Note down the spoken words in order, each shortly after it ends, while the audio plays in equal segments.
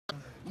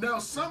Now,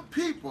 some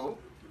people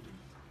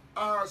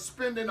are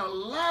spending a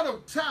lot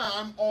of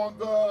time on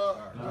the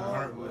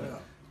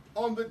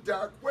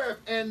dark web,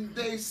 and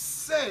they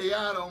say,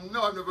 I don't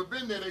know, I've never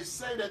been there, they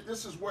say that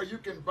this is where you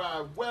can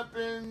buy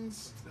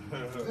weapons,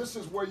 this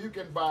is where you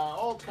can buy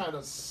all kind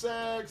of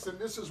sex, and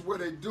this is where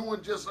they're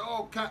doing just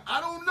all kind,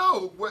 I don't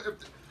know, if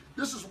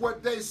this is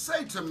what they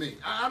say to me.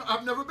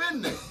 I've never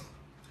been there.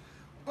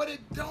 But it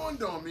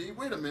dawned on me,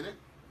 wait a minute,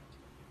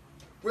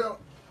 well,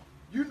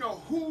 you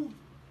know, who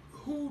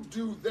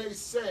do they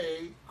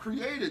say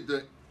created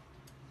the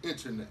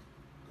internet?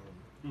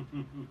 Not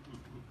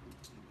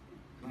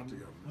the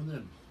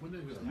government. When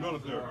did it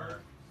Military. It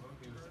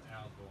was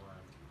Al Gore.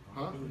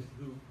 Huh?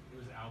 It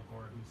was Al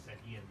Gore who said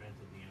he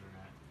invented the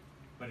internet,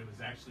 but it was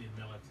actually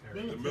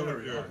military. The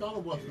military. I thought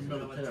it was the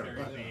military.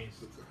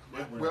 Military-based.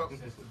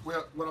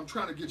 Well, what I'm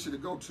trying to get you to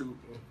go to,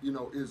 you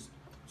know, is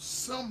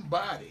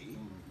somebody.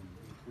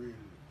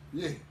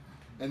 Yeah,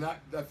 and I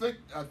think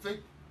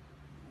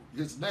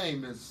his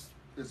name is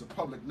a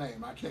public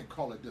name. I can't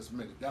call it this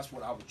minute. That's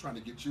what I was trying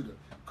to get you to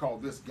call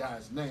this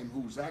guy's name,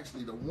 who's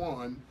actually the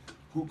one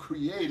who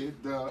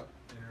created the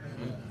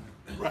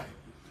right,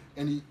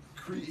 and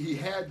he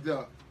had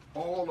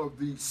all of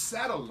the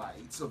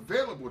satellites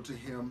available to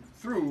him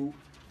through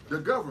the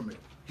government.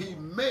 He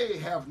may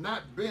have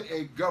not been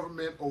a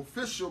government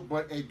official,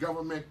 but a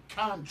government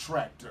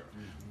contractor.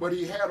 But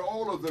he had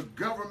all of the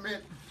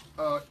government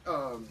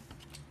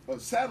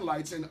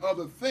satellites and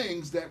other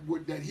things that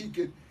he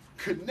could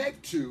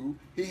connect to.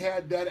 He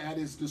had that at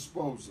his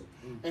disposal,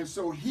 and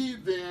so he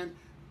then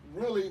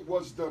really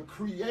was the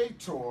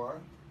creator.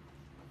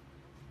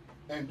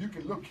 And you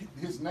can look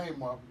his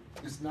name up.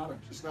 It's not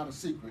a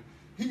secret.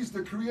 He's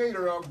the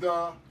creator of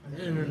the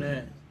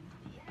internet.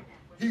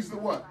 He's the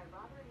what?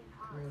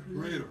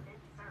 Creator.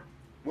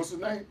 What's his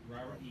name?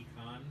 Robert E.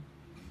 Kahn.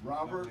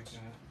 Robert Like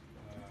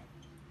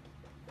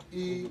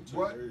E.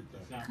 What?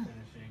 It's not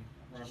finishing.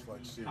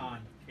 Robert E.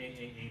 Kahn.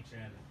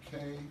 K-A-H-N.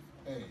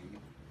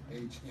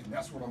 K-A-H-N.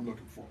 That's what I'm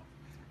looking for.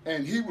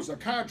 And he was a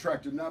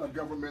contractor, not a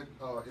government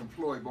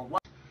employee. But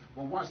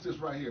watch this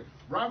right here.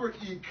 Robert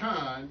E.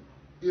 Kahn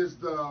is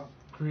the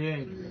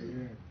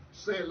creator.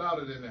 Say it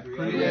louder than that.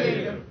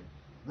 Creator.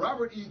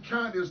 Robert E.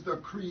 Kahn is the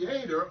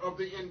creator of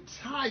the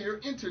entire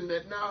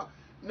internet. Now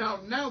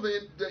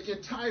the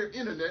entire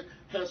internet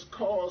has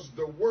caused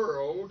the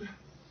world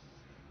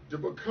to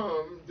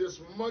become this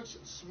much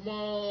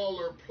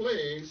smaller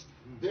place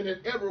than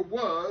it ever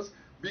was,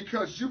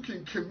 because you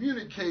can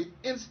communicate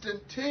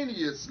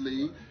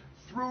instantaneously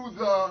through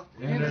the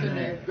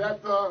internet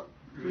that the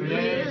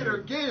Creator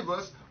gave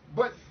us.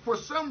 But for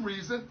some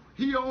reason,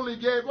 he only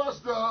gave us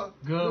the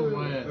good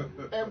web.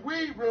 And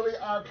we really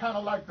are kind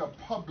of like the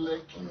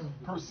public,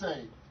 per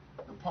se.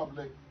 The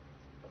public.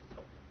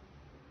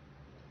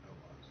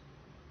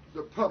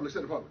 The public.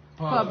 Say the public.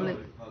 Public.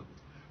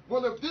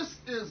 Well, if this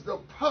is the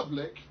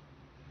public,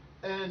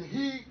 and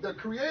the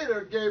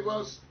Creator gave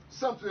us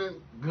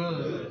something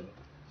good.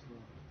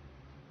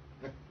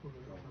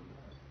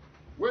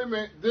 Wait a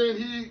minute.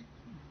 Then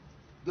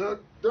the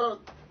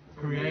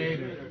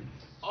Creator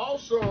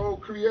also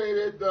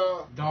created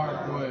the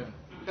dark web.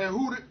 And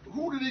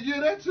who did he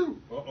give that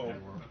to?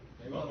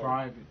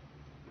 Private.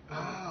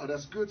 Ah,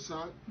 that's good,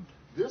 son.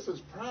 This is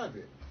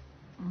private.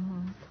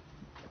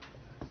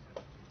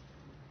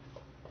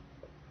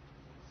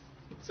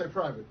 Say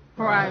private.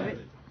 Private.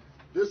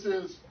 This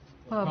is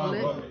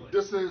Public.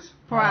 This is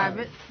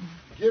Private.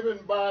 Given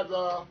by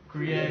the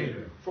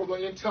Creator for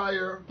the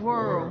entire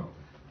World.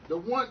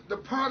 The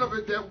part of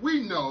it that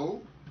we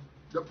know,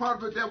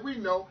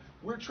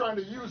 we're trying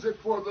to use it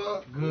for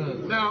the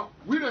good. Now,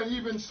 we done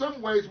even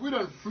some ways, we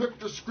done flip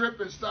the script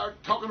and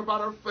start talking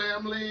about our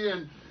family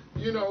and,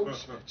 you know,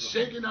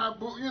 shaking our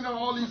boot, you know,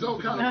 all these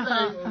old kind of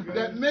things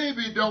that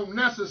maybe don't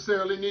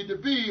necessarily need to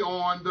be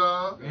on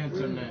the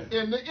internet.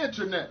 In the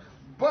internet.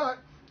 But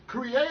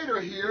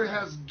Creator here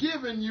has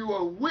given you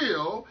a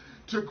will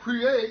to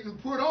create and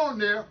put on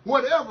there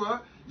whatever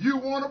you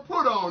want to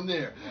put on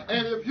there.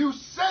 And if you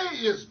say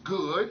it's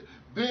good,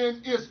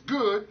 then it's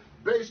good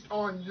based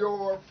on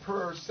your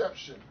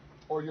perception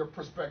or your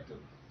perspective.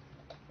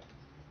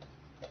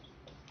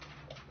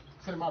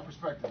 Say my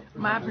perspective.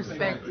 My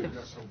perspective.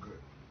 That's so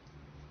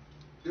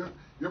good.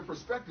 Your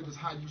perspective is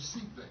how you see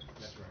things.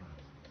 That's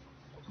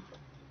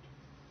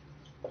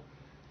right.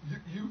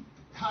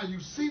 How you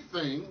see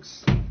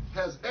things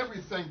has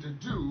everything to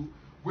do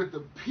with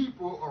the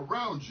people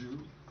around you,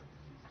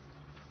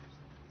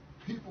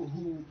 people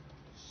who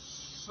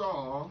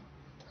saw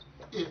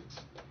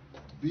it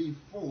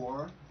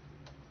before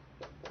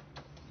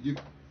you.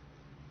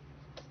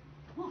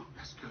 Whew,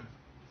 that's good.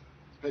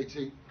 Hey,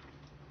 T.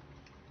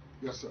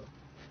 Yes, sir.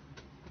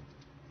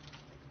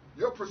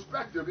 Your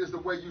perspective is the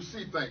way you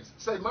see things.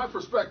 Say, my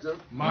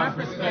perspective. My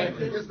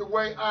perspective is the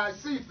way I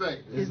see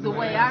things. Is the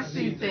way I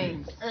see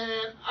things.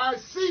 And I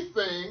see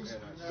things.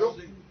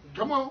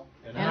 Come on.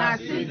 And I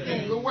see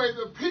things. The way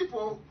the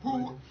people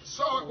who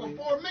saw it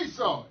before me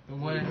saw it. the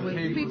way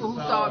The people who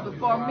saw it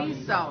before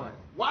me saw it.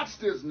 Watch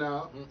this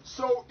now.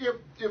 So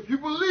if you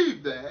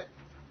believe that,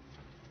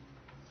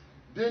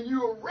 then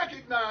you'll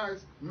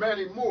recognize,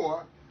 Manny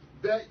Moore,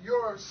 that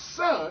your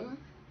son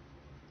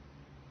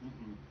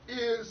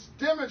is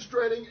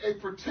demonstrating a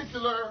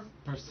particular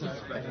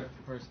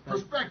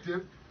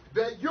perspective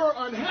that you're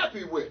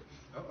unhappy with.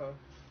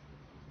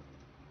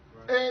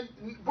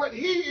 But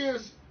he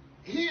is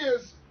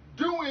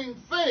doing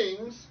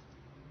things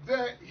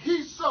that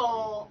he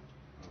saw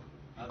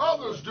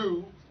others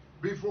do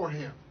before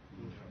him.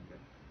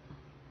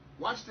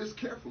 Watch this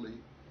carefully.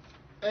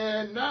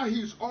 And now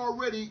he's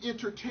already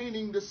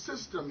entertaining the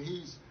system.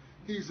 He's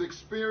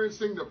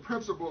experiencing the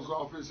principal's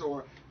office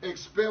or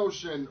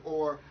expulsion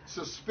or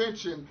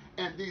suspension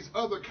and these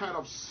other kind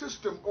of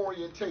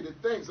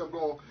system-orientated things. I'm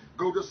going to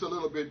go just a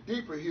little bit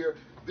deeper here.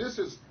 This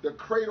is the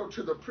cradle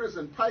to the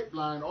prison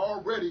pipeline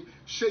already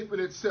shaping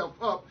itself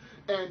up,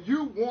 and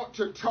you want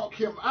to talk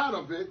him out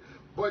of it,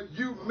 but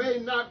you may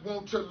not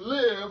want to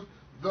live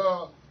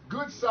the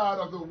good side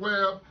of the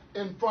web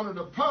in front of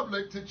the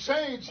public to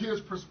change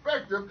his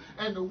perspective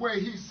and the way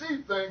he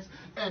sees things,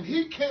 and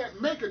he can't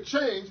make a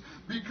change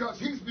because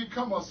he's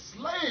become a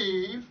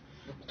slave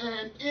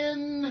and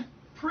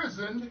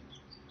imprisoned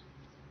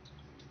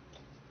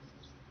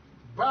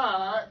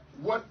by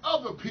what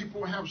other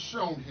people have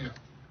shown him.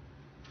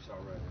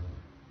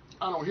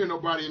 I don't hear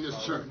nobody in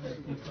this church.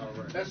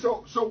 And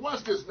so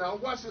watch this now.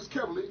 Watch this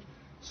carefully.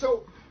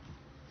 So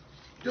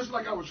just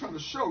like I was trying to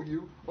show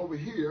you over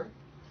here,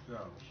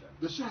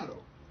 the shadow.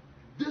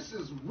 This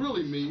is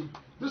really me.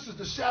 This is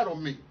the shadow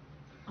me.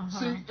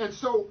 See, and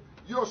so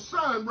your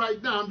son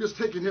right now, I'm just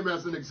taking him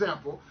as an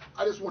example.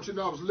 I just want you to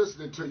know I was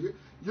listening to you.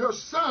 Your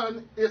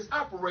son is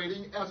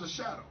operating as a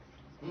shadow.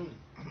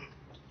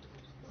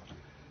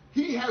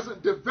 He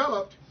hasn't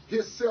developed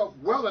himself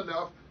well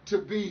enough to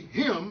be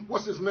him.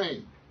 What's his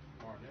name?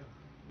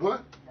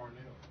 What?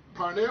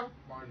 Parnell?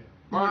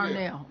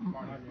 Marnell.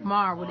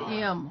 Mar with an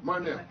M.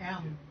 Marnell.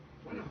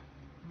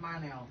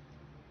 Marnell.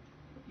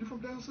 You from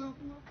down south?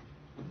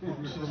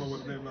 Someone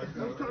with a name like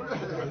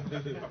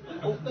that.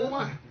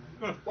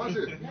 Watch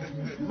it.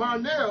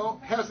 Marnell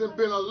hasn't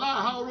been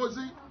alive. How old was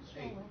he?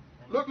 8.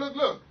 Look.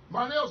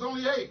 Marnell's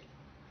only 8.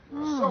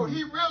 So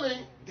he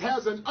really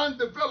has an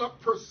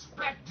undeveloped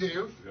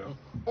perspective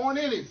on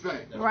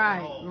anything. Right.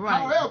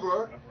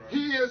 However,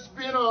 he has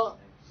been a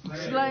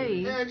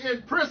Slave. and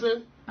in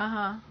prison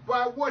Uh-huh.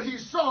 by what he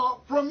saw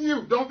from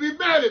you. Don't be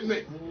mad at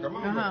me.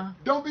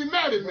 Don't be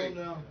mad at me.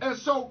 And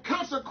so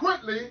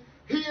consequently,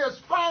 he is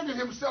finding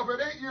himself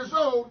at 8 years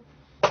old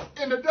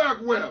in the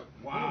dark web.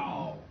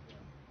 Wow.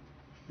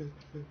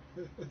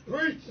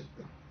 Preach.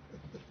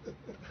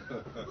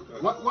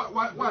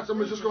 Watch,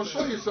 I'm just going to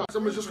show you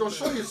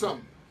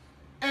something.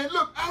 And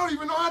look, I don't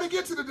even know how to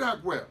get to the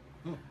dark web.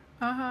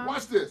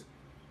 Watch this.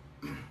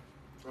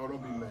 Oh,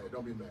 don't be mad.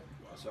 Don't be mad.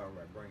 That's all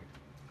right. Bring it.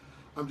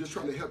 I'm just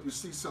trying to help you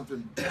see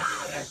something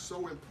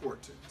so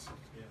important.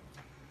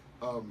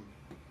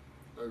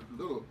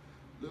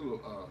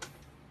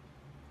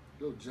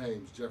 Little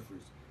James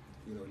Jeffries,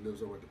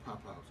 lives over at the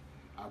Pop House.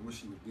 I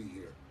wish he would be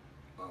here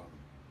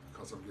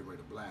because I'm getting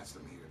ready to blast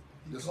him here.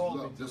 This is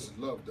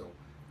love, though.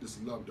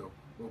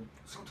 Well,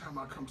 sometimes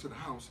I come to the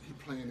house, he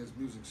playing his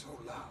music so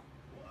loud.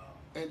 Wow.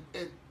 And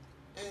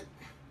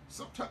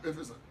sometimes if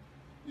it's a,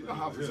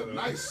 if it's a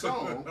nice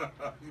song,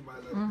 you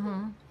might let it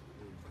go.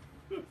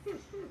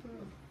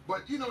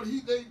 But they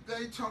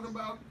talking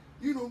about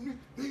I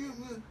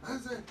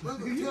said,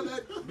 brother, tell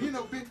that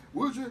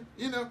would you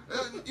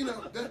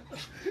that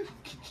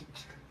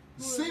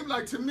seemed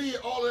like to me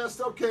all of that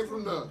stuff came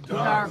from the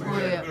Dark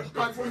web.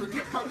 Like from the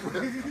dark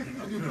web.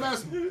 And you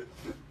bless me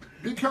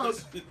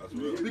because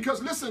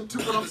listen to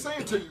what I'm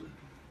saying to you.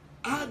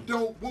 I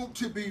don't want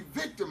to be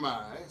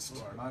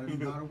victimized By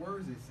the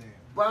words they saying.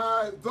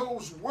 by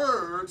those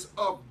words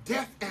of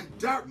death and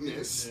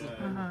darkness,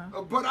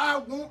 but I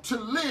want to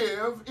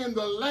live in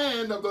the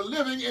land of the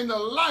living, in the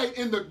light,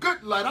 in the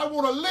good light. I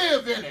want to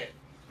live in it.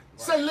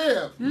 Say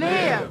live.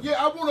 Live.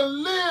 Yeah, I want to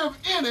live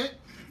in it,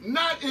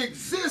 not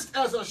exist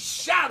as a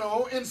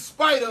shadow in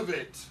spite of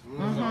it.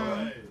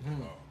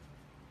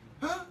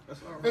 Huh?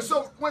 And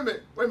so, wait a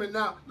minute.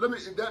 Now,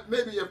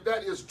 maybe if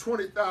that is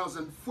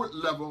 20,000 foot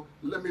level,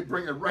 let me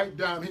bring it right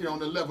down here on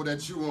the level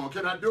that you on.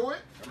 Can I do it?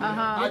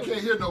 I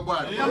can't hear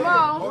nobody. Come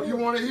on. Oh, you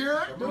want to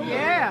hear it?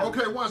 Yeah.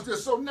 Okay, watch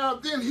this. So now,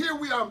 then here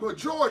we are.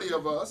 Majority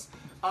of us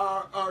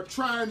are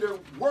trying to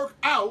work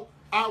out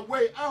our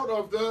way out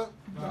of the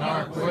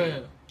Dark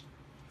web.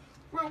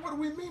 Well, what do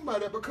we mean by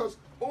that? Because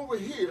over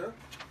here,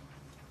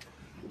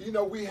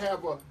 we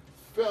have a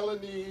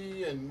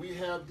felony, and we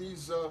have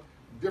these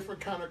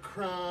different kind of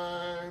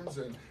crimes,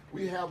 and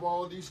we have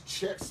all these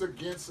checks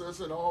against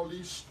us and all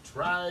these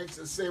strikes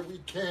that say we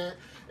can't,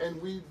 and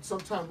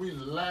sometimes we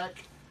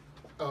lack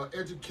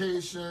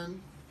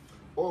education,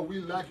 or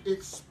we lack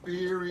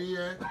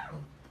experience,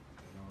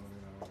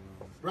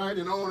 right,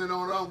 and on and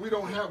on and on. We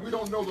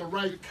don't know the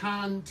right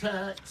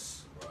contacts.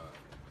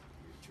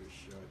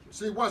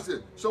 See, watch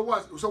this. So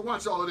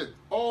watch all of this.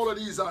 All of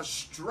these are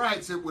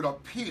strikes, it would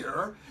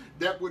appear,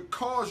 that would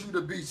cause you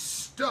to be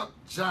stuck,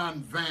 John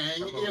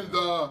Vang, in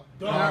the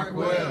Dark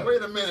web.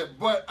 Wait a minute,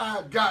 but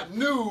I got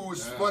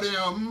news for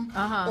them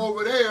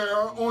over there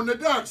on the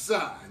dark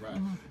side.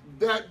 Right.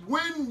 That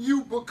when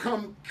you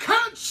become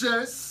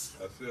conscious,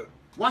 That's it.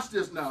 watch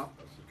this now.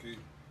 That's the key.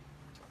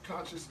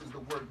 Conscious is the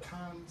word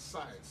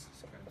conscience.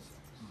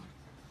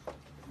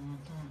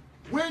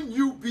 When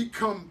you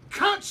become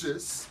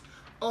conscious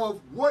of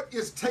what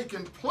is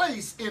taking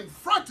place in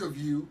front of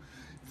you,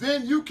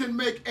 then you can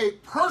make a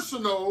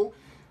personal,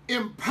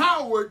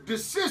 empowered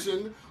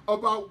decision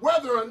about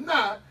whether or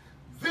not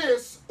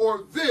this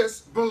or this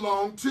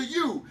belong to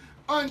you.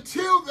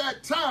 Until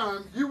that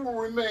time, you will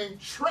remain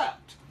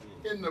trapped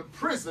in the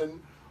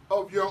prison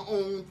of your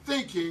own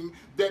thinking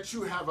that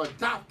you have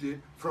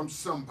adopted from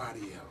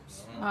somebody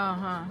else.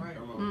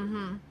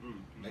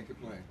 Make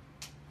it plain.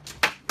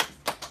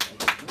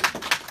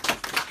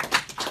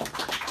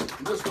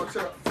 I'm just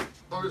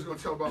gonna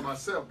tell about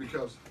myself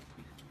because,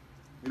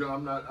 you know, I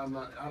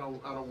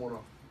don't want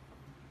to,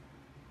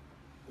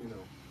 you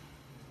know.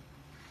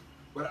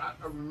 But I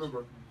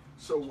remember,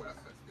 so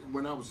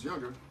when I was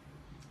younger,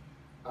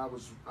 I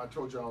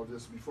told y'all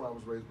this before I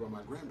was raised by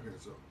my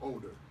grandparents,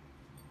 older.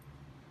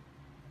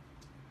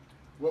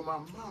 Well, my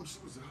mom, she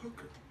was a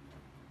hooker.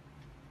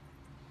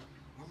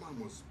 My mom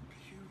was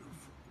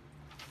beautiful.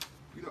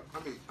 You know,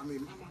 I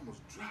mean, my mom was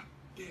drop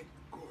dead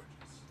gorgeous.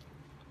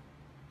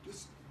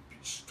 This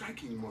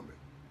striking woman.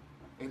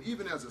 And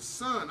even as a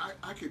son,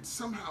 I could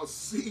somehow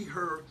see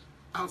her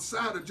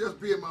outside of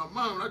just being my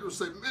mom. And I could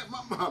say, man,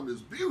 my mom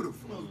is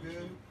beautiful.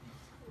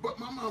 But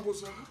my mom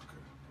was a hooker.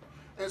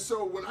 And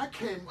so when I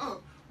came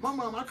up, my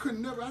mom, I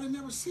didn't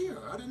never see her.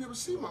 I didn't never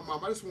see my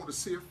mom. I just wanted to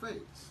see her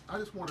face. I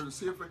just wanted to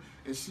see her face.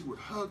 And she would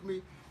hug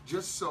me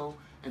just so.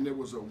 And there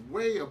was a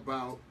way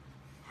about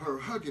her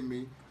hugging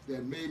me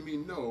that made me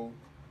know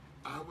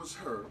I was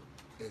her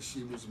and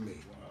she was me.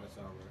 Wow, that's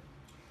all right.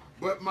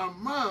 But my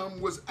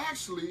mom was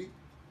actually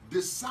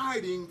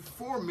deciding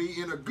for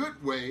me in a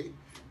good way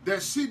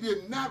that she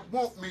did not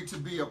want me to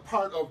be a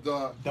part of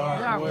the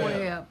Dark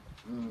web.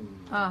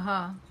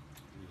 I'm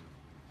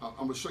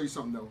gonna show you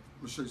something though.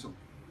 I'm gonna show you something.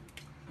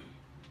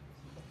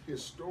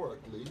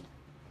 Historically,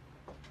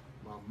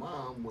 my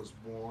mom was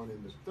born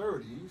in the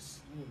 30s.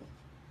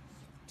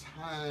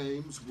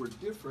 Times were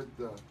different.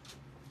 The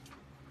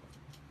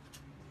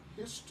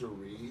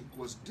history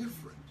was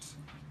different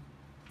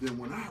than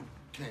when I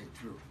came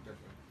through.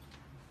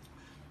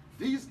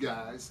 These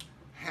guys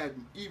had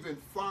even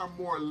far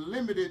more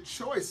limited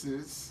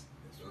choices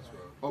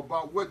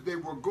about what they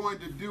were going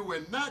to do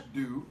and not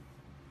do.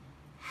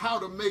 How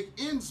to make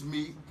ends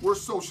meet were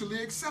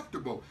socially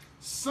acceptable.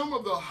 Some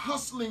of the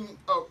hustling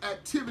of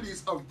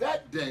activities of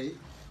that day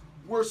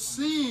were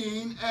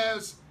seen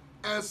as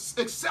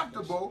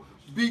acceptable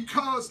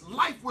because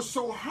life was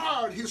so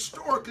hard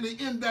historically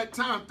in that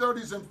time,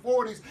 30s and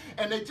 40s,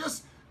 and they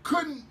just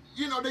couldn't,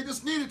 you know, they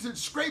just needed to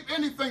scrape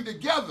anything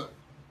together,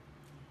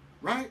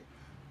 right?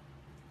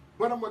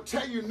 But I'm gonna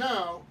tell you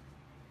now,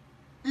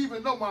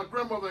 even though my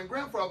grandmother and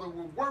grandfather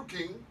were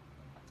working,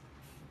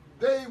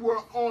 they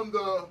were on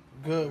the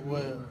Good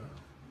web.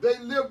 They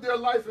lived their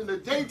life in the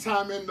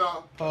daytime in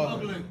the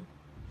Public.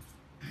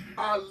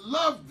 I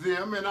loved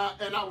them and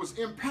I was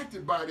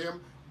impacted by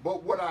them,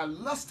 but what I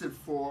lusted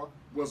for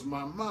was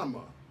my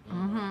mama.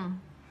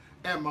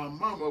 And my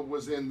mama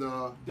was in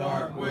the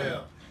Dark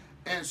web.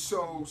 And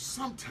so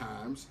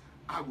sometimes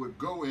I would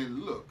go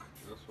and look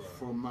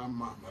for my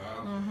mama.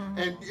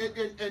 And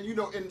you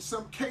know, in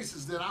some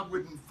cases that I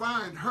wouldn't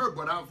find her,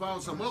 but I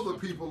found some other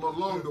people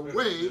along the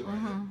way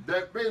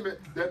that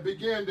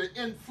began to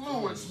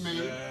influence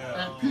me,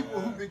 and people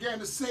who began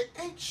to say,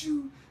 ain't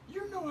you,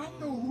 you know I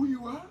know who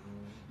you are.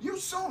 You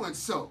so and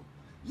so.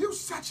 You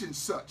such and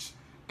such.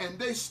 And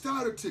they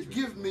started to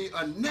give me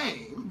a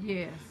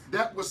name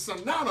that was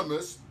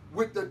synonymous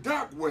with the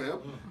dark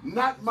web,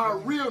 not my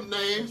real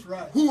name,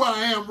 who I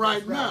am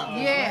right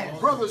now.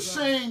 Brother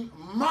Shane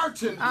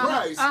Martin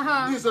Price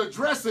is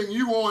addressing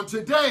you on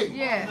today.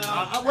 Wait,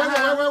 I'm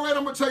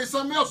going to tell you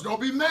something else. Don't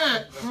be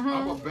mad.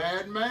 I'm a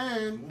bad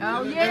man.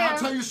 And I'll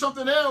tell you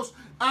something else.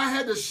 I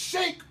had to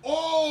shake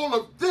all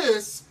of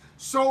this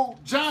so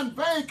John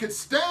Vang could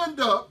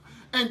stand up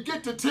and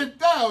get to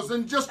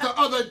 10,000 just the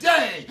other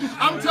day.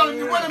 I'm telling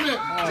you, wait a minute,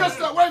 I'm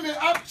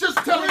just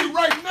telling you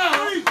right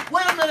now,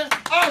 wait a minute,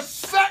 I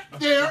sat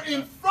there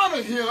in front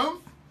of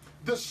him,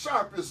 the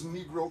sharpest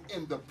Negro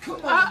in the place.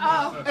 And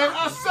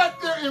I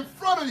sat there in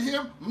front of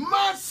him,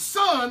 my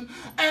son,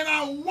 and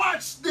I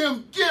watched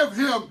them give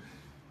him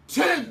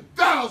 $10,000.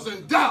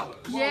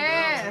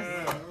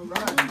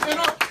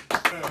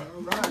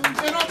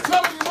 And I'm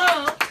telling you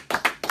now,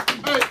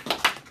 hey,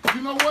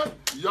 you know what?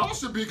 Y'all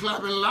should be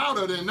clapping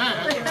louder than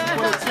that for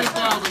the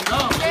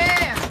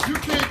 $10,000. You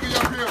can't be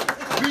up here,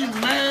 be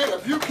mad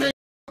if you can't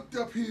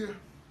looked up here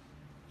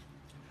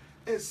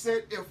and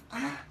said, if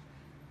I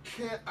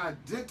can't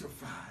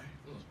identify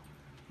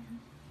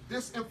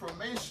this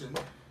information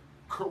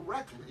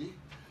correctly,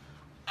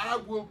 I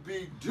will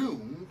be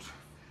doomed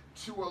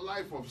to a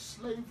life of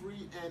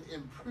slavery and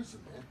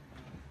imprisonment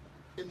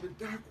in the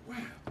dark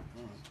web.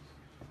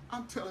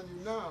 I'm telling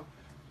you now,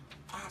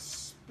 I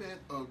spent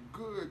a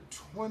good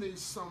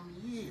 20-some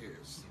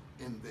years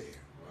in there.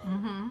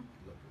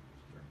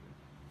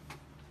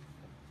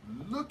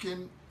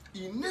 Looking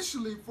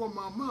initially for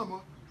my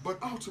mama, but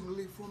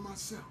ultimately for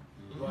myself.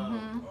 Oh,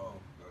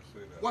 I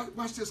say that.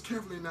 Watch this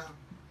carefully now.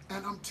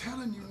 And I'm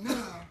telling you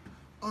now,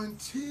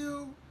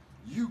 until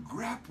you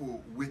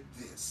grapple with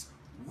this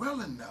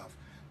well enough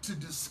to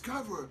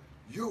discover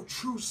your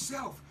true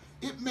self,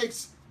 it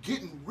makes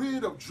getting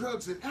rid of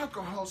drugs and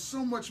alcohol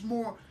so much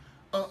more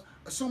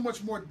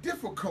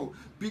difficult,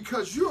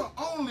 because you're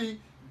only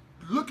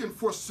looking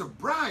for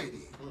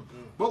sobriety.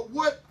 But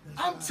what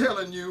I'm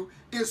telling you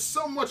is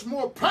so much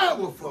more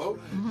powerful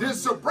than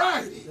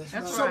sobriety. That's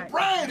right.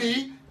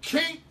 Sobriety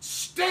can't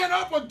stand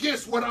up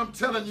against what I'm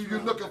telling you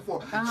you're looking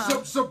for.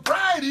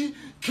 Sobriety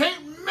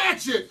can't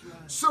match it.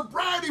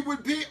 Sobriety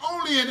would be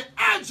only an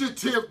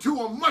adjective to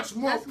a much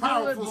more That's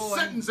powerful good, boy.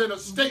 sentence and a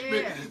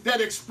statement Yes.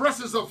 that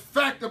expresses a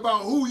fact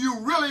about who you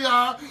really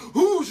are,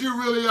 whose you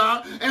really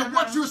are, and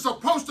what you're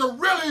supposed to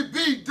really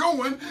be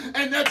doing,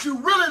 and that you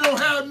really don't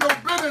have no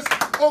business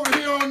over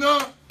here on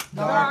the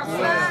Dark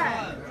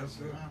side. That's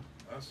it.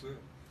 That's it.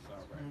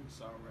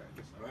 It's all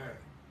right. Man.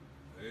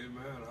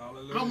 Amen.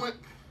 Hallelujah. I went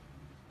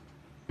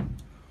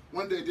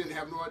one day, didn't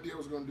have no idea I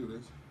was going to do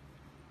this,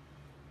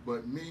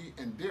 but me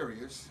and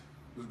Darius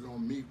was going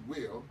to meet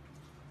Will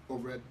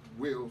over at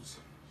Will's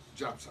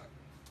job site.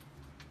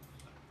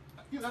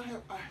 You know,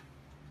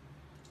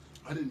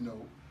 I didn't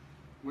know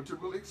what to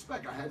really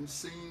expect. I hadn't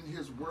seen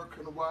his work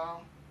in a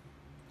while,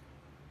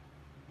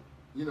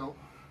 you know,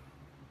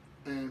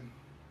 and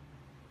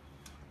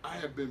I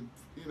had been,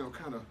 you know,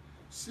 kind of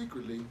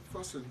secretly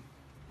fussing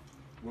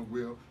with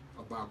Will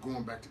about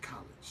going back to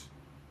college,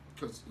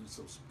 because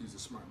he's a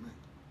smart man,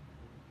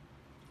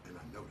 and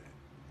I know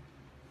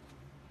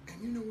that.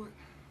 And you know what?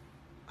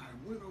 I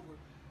went over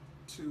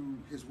to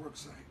his work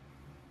site,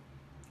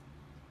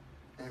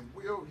 and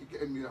Will, he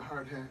gave me a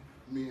hard hat,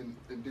 me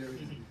and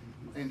Darius,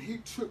 and he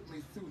took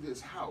me through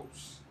this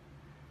house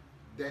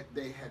that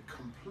they had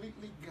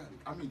completely gutted.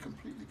 I mean,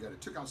 completely gutted.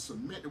 Took out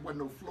cement, there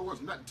wasn't no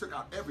floors, nothing, took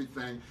out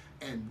everything,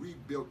 and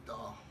rebuilt the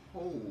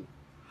whole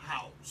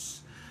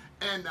house.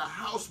 And the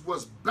house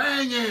was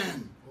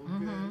banging.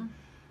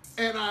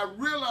 And I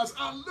realized,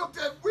 I looked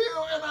at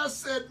Will and I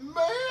said,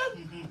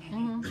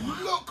 man,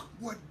 look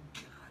what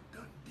God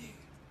done did.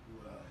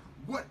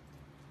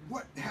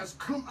 What has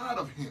come out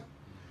of him.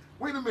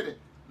 Wait a minute.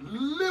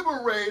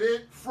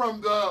 Liberated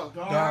from the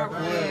Dark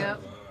web.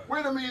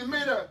 Wait a minute,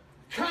 made a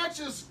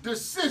conscious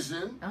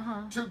decision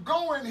to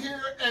go in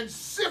here and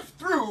sift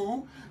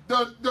through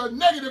the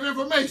negative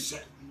information.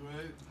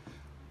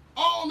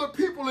 All the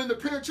people in the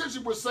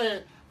penitentiary were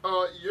saying,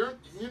 you're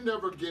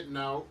never getting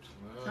out.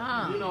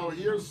 You know,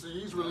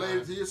 he's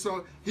related to you,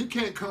 so he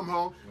can't come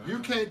home. You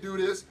can't do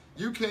this.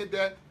 You can't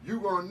that. You're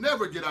going to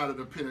never get out of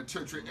the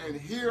penitentiary. And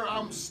here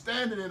I'm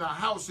standing in a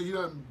house that he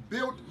done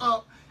built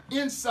up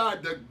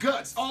inside the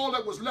guts. All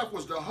that was left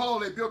was the hull.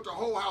 They built the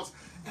whole house.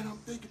 And I'm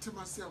thinking to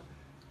myself,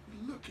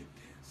 look at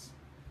this.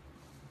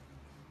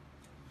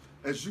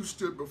 As you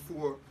stood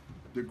before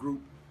the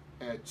group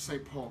at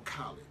St. Paul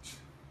College,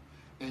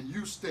 and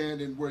you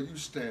standing where you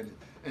standing,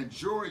 and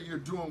Jory, you're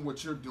doing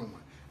what you're doing,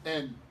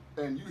 and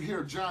you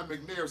hear John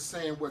McNair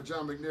saying what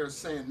John McNair is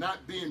saying,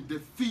 not being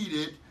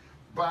defeated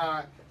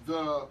by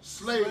the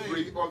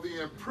slavery or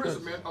the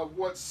imprisonment of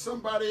what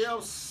somebody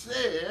else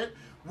said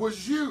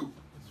was you.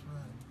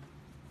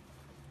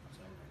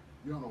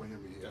 Y'all don't hear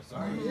me here. That's all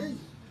right.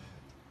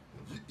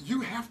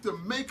 You have to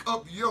make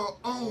up your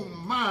own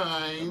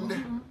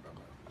mind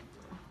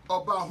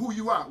about who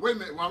you are. Wait a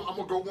minute, I'm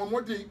gonna go one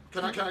more deep.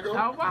 Can I go?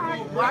 All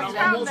right. I'm Watch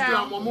out almost now.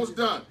 done. I'm almost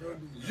done.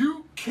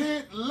 You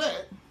can't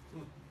let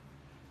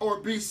or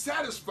be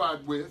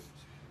satisfied with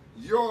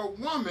your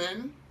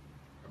woman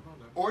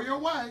or your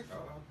wife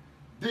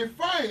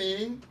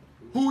defining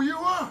who you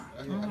are.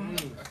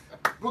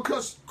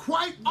 Because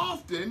quite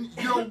often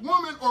your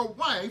woman or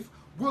wife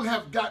will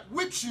have got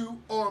with you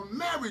or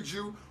married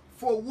you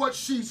for what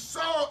she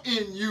saw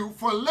in you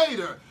for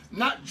later,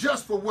 not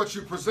just for what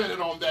you presented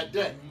on that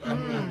day.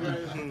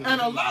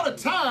 And a lot of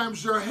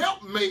times your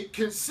helpmate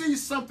can see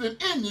something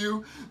in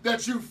you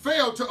that you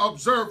failed to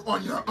observe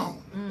on your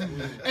own.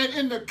 And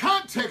in the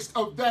context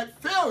of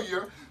that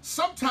failure,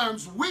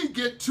 sometimes we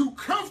get too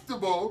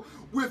comfortable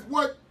with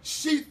what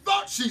she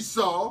thought she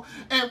saw,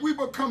 and we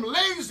become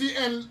lazy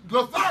and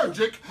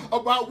lethargic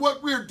about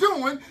what we're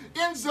doing.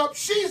 Ends up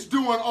she's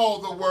doing all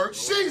the work,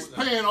 she's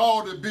paying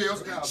all the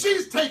bills,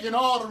 she's taking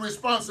all the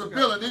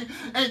responsibility,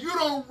 and you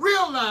don't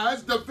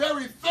realize the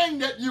very thing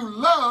that you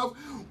love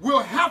will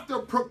have to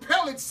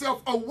propel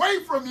itself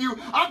away from you.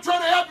 I'm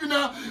trying to help you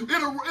now.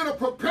 It'll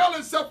propel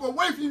itself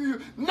away from you,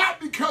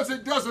 not because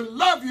it doesn't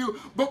love you,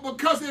 but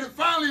because it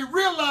finally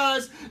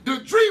realized the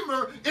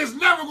dreamer is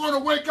never going to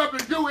wake up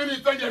and do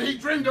anything that he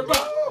dreamed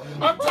about.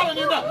 I'm telling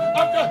you now.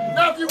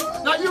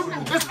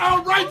 It's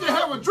all right to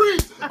have a dream,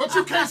 but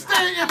you can't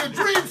stay in the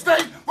dream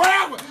state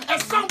forever.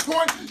 At some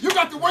point, you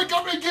got to wake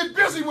up and get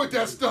busy with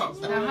that stuff.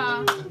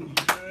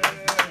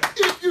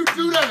 If you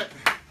do that,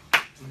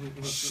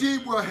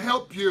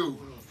 help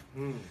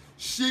you.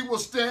 She will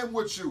stand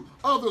with you.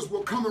 Others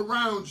will come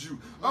around you.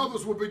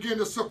 Others will begin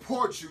to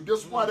support you.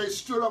 That's why they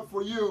stood up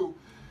for you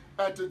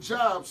at the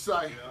job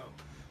site.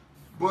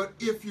 But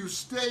if you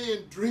stay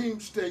in dream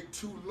state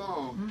too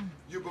long,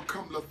 you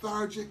become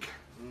lethargic.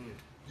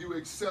 You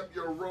accept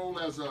your role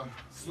as a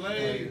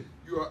slave.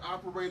 You are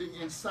operating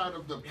inside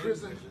of the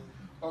prison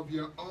of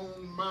your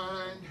own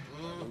mind.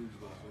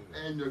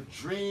 And the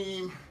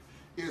dream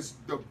is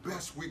the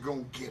best we're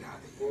going to get out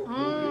of here.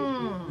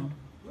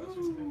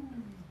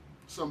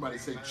 Somebody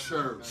say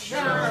church.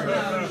 I'm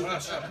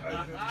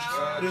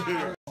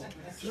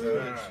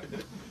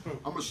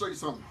going to show you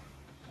something.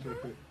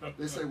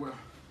 They say, well,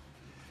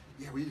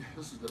 yeah,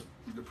 this is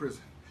the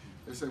prison.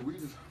 They say, we're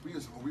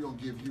going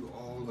to give you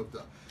all of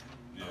the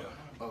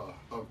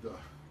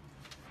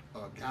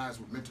guys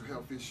with mental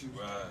health issues.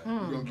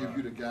 We're going to give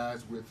you the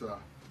guys with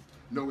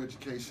no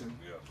education.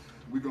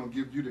 We're going to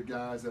give you the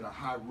guys that are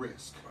high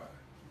risk.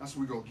 That's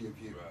what we're going to give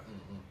you.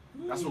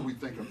 That's what we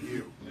think of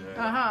you. You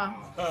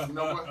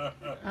know what?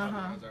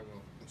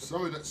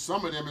 Some of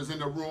them is in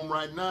the room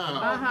right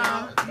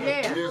now.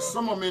 There's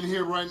some of them in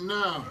here right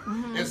now.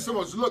 And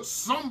look,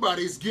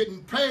 somebody's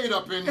getting paid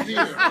up in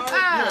here.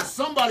 Yeah,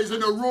 somebody's in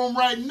the room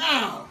right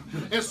now.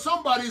 And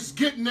somebody's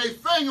getting their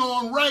thing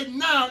on right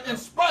now in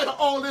spite of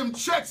all them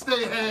checks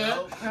they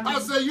have. I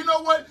say, you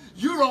know what?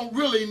 You don't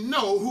really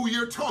know who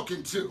you're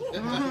talking to.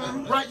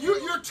 Right?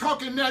 You're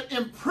talking that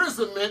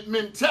imprisonment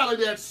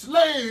mentality, that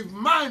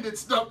slave-minded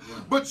stuff,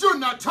 but you're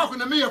not talking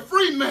to me, a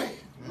free man.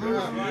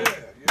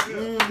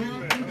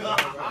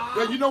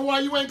 Yeah, you know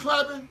why you ain't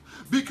clapping?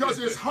 Because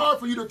it's hard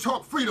for you to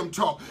talk freedom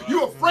talk.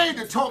 You're afraid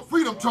to talk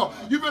freedom talk.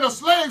 You've been a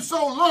slave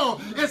so long,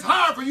 it's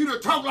hard for you to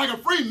talk like a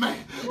free man.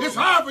 It's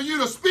hard for you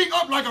to speak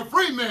up like a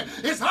free man.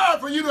 It's hard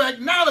for you to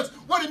acknowledge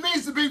what it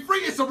means to be free.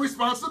 It's a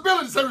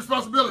responsibility. It's a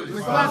responsibility.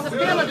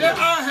 Responsibility. And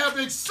I have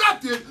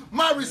accepted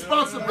my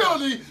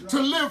responsibility to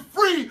live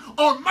free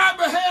on my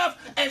behalf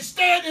and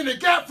stand in the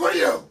gap for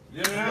you.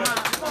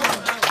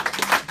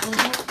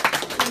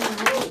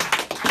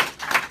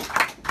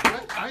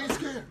 I ain't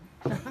scared.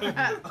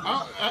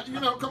 You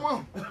know, come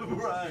on.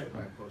 Right.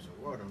 Pour some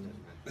water on this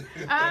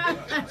man.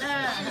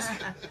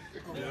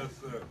 Yes,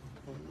 sir.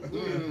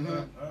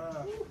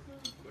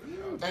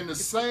 And the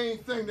same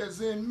thing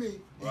that's in me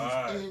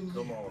is in you.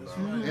 Come on now.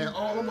 And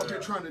all I'm up here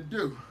trying to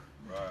do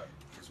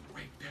is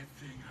wake that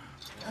thing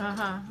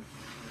up.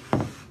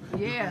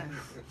 Yeah.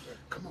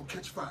 Come on,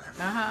 catch fire.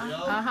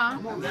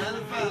 Come on, man.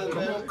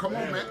 Come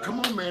on, man. Come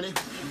on, Manny.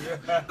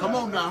 Come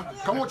on now.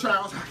 Come on,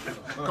 Charles.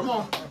 Come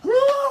on. Woo!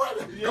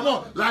 Come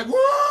on. Like,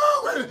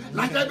 woo!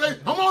 Like that, baby.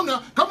 Come on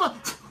now. Come on.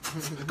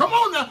 Come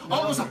on now.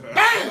 All of a sudden,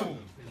 bam!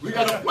 We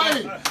got a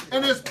flame.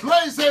 And it's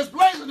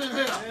blazing in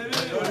here.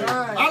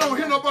 I don't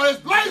hear nobody. It's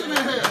blazing in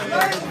here.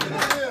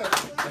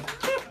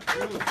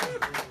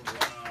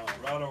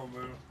 Right on,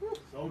 man.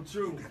 So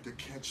true. You got to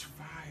catch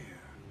fire.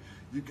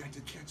 You got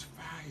to catch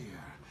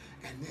fire.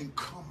 And then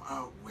come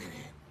out with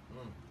it.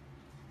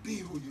 Be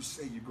who you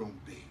say you're going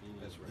to be.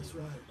 That's right. That's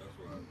right. That's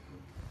right.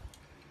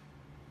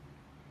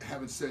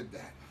 Having said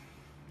that,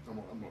 I'm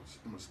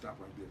gonna stop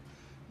right there.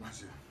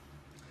 Watch it.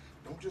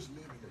 Don't just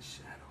live in the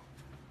shadow.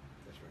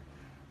 That's right.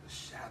 The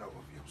shadow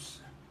of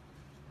yourself.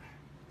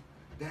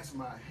 That's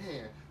my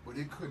hand, but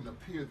it couldn't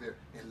appear there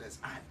unless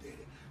I did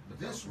it. But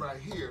this right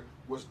here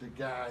was the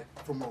guy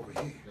from over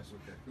here. That's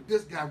okay. But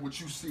this guy,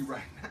 what you see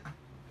right now,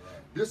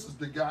 this is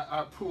the guy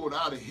I pulled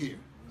out of here.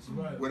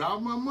 Right.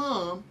 Without my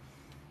mom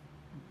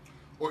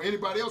or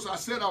anybody else I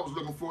said I was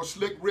looking for,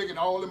 Slick Rick and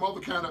all them other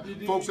kind of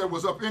folks that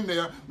was up in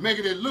there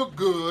making it look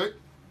good,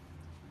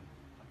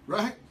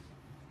 right?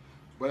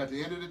 But at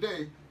the end of the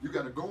day, you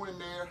got to go in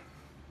there and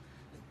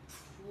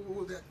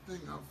pull that thing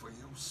out for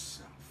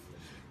yourself.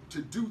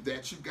 To do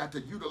that, you got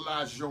to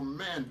utilize your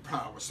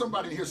manpower.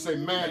 Somebody in here say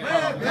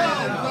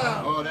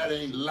manpower. Oh, that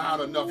ain't loud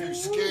enough. You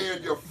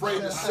scared. You're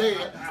afraid to say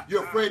it.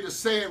 You're afraid to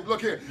say it.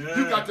 Look here.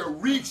 You got to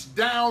reach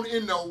down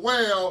in the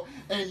well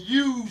and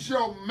use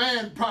your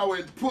manpower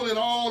and pull it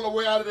all the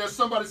way out of there.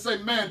 Somebody say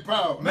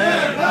manpower.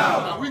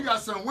 Manpower. Now, we got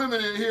some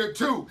women in here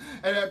too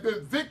and have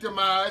been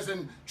victimized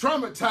and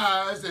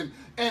traumatized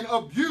and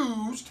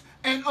abused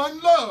and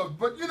unloved.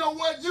 But you know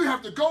what? You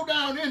have to go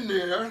down in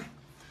there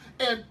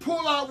and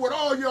pull out with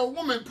all your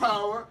woman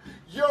power,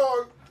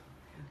 your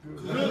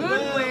goodwill,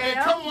 and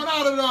come on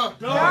out of the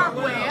dark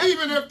well.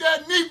 Even if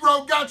that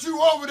Negro got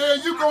you over there,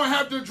 you're going to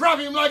have to drop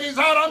him like he's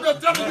hot. I'm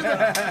just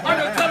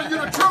telling you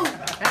the truth.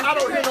 I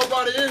don't hear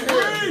nobody in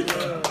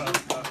here.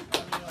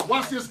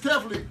 Watch this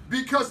carefully,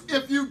 because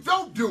if you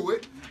don't do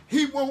it,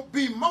 he won't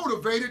be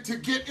motivated to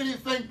get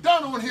anything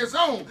done on his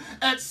own.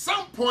 At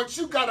some point,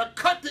 you got to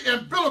cut the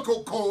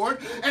umbilical cord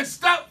and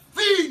stop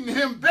feeding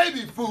him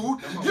baby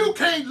food. You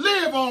can't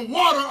live on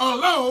water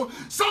alone.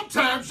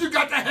 Sometimes you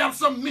got to have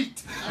some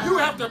meat. You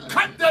have to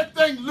cut that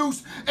thing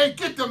loose and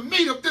get the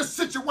meat of this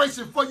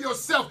situation for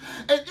yourself.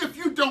 And if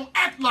you don't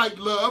act like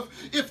love,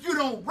 if you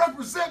don't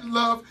represent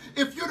love,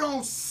 if you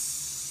don't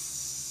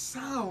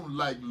sound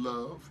like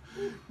love,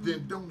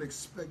 then don't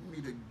expect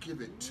me to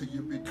give it to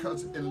you,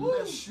 because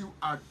unless you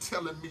are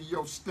telling me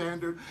your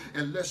standard,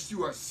 unless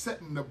you are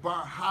setting the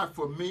bar high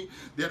for me,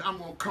 then I'm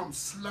going to come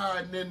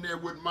sliding in there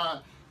with my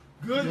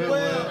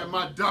goodwill and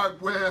my dark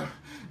web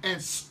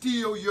and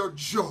steal your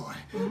joy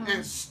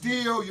and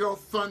steal your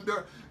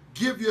thunder,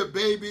 give you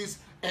babies,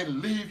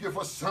 and leave you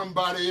for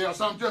somebody else.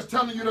 I'm just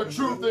telling you the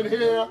truth in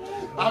here.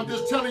 I'm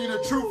just telling you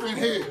the truth in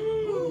here.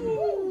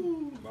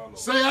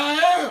 Say, I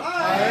am.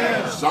 I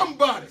am.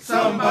 Somebody.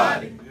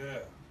 Somebody. Yeah.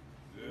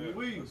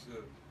 That's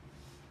it.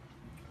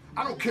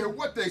 I don't care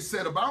what they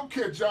said about. I don't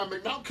care, John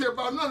McNair. I don't care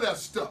about none of that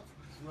stuff.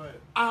 Right.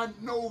 I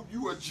know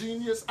you a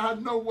genius. I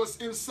know what's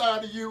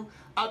inside of you.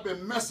 I've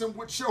been messing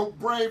with your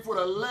brain for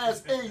the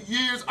last 8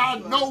 years. I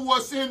know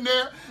what's in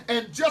there.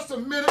 And just a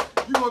minute,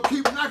 you're going to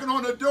keep knocking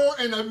on the door.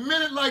 And a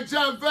minute, like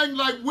John Vang,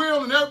 like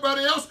Will and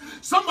everybody else,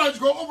 somebody's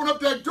going to open up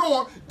that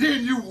door.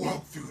 Then you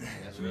walk through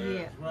that.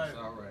 Yeah. Right.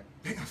 All right.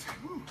 They're going to say,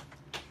 ooh.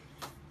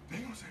 They're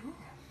going to say, ooh.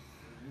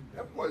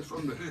 That boy's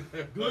from the...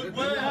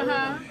 Goodwill.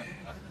 Uh-huh.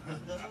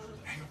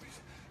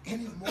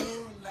 Any more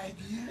like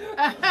you?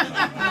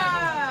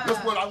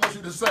 That's what I want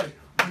you to say.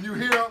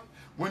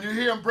 When you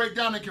hear him break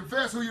down and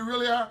confess who you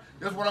really are,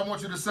 that's what I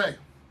want you to say.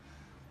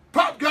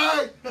 Pop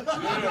guy!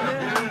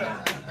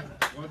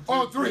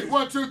 On three.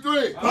 1, 2,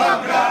 3.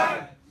 Pop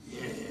guy!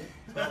 Yeah,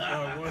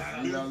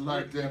 I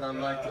like that. I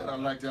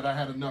like that. I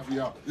had enough of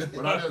y'all.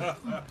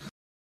 But